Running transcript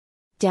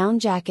Down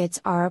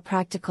jackets are a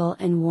practical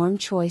and warm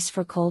choice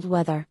for cold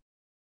weather.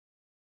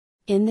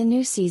 In the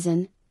new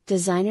season,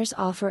 designers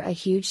offer a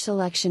huge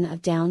selection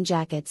of down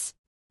jackets.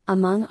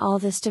 Among all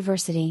this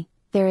diversity,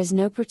 there is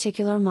no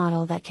particular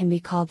model that can be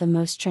called the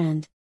most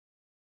trend.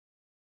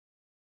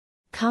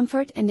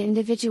 Comfort and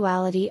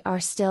individuality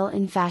are still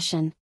in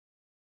fashion.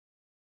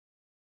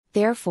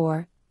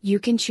 Therefore, you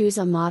can choose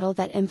a model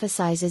that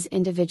emphasizes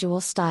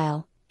individual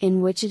style, in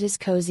which it is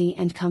cozy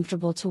and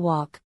comfortable to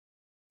walk.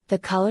 The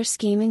color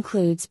scheme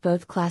includes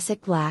both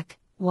classic black,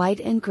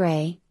 white and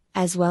gray,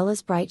 as well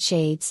as bright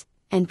shades,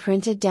 and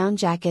printed down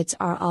jackets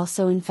are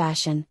also in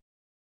fashion.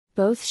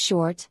 Both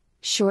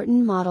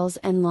shortened models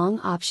and long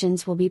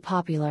options will be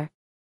popular.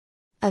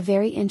 A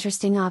very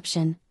interesting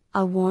option,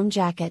 a warm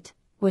jacket,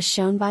 was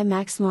shown by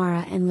Max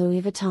Mara and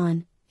Louis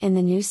Vuitton. In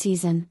the new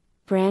season,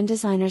 brand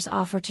designers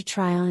offer to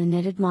try on a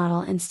knitted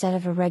model instead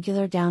of a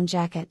regular down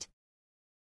jacket.